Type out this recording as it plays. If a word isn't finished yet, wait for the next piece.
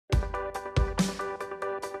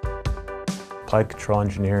Applied Control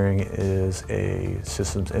Engineering is a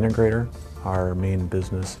systems integrator. Our main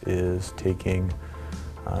business is taking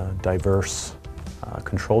diverse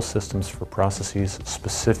control systems for processes.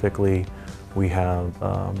 Specifically, we have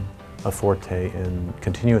a forte in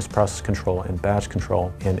continuous process control and batch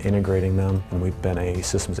control and integrating them. And we've been a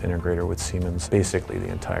systems integrator with Siemens basically the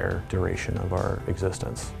entire duration of our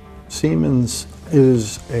existence. Siemens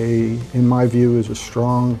is in my view, is a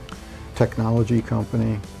strong technology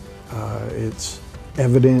company. It's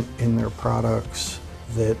evident in their products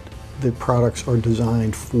that the products are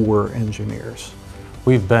designed for engineers.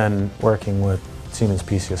 We've been working with Siemens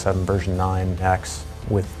PCS 7 version 9.x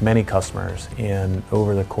with many customers, and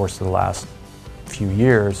over the course of the last few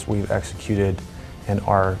years we've executed and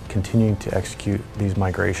are continuing to execute these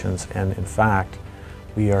migrations, and in fact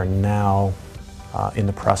we are now in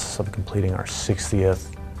the process of completing our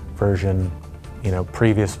 60th version,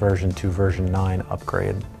 previous version to version 9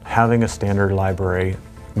 upgrade. Having a standard library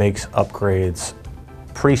makes upgrades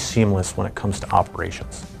pretty seamless when it comes to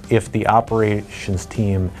operations. If the operations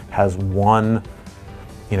team has one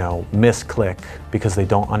misclick because they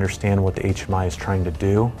don't understand what the HMI is trying to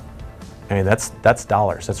do, I mean, that's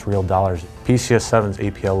dollars, that's real dollars. PCS 7's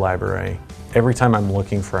APL library, every time I'm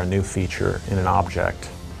looking for a new feature in an object,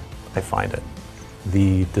 I find it.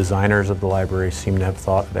 The designers of the library seem to have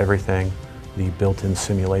thought of everything. The built-in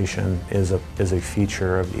simulation is a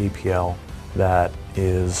feature of the APL that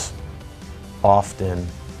is often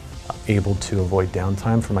able to avoid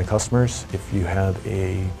downtime for my customers. If you have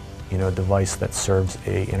a device that serves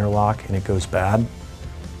a interlock and it goes bad,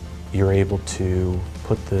 you're able to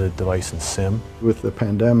put the device in SIM. With the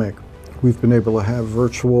pandemic, we've been able to have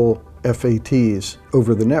virtual FATs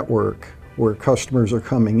over the network where customers are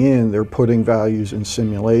coming in, they're putting values in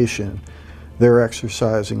simulation, they're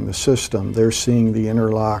exercising the system, they're seeing the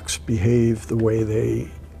interlocks behave the way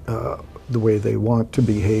they want to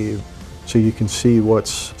behave, so you can see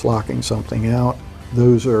what's locking something out.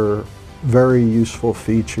 Those are very useful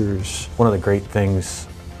features. One of the great things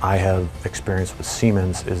I have experienced with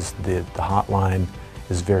Siemens is the hotline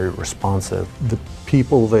is very responsive. The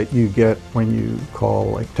people that you get when you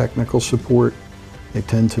call technical support, they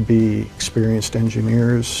tend to be experienced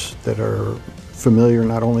engineers that are familiar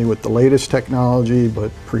not only with the latest technology but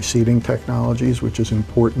preceding technologies, which is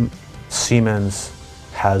important. Siemens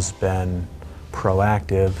has been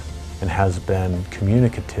proactive and has been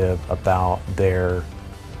communicative about their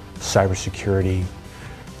cybersecurity,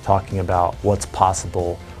 talking about what's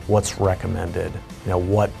possible, what's recommended,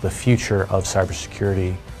 what the future of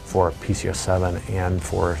cybersecurity for PCS 7 and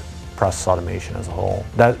for process automation as a whole.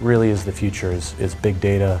 That really is the future, is big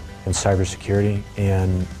data and cybersecurity,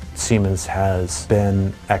 and Siemens has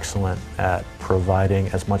been excellent at providing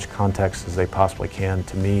as much context as they possibly can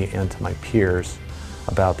to me and to my peers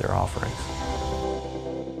about their offerings.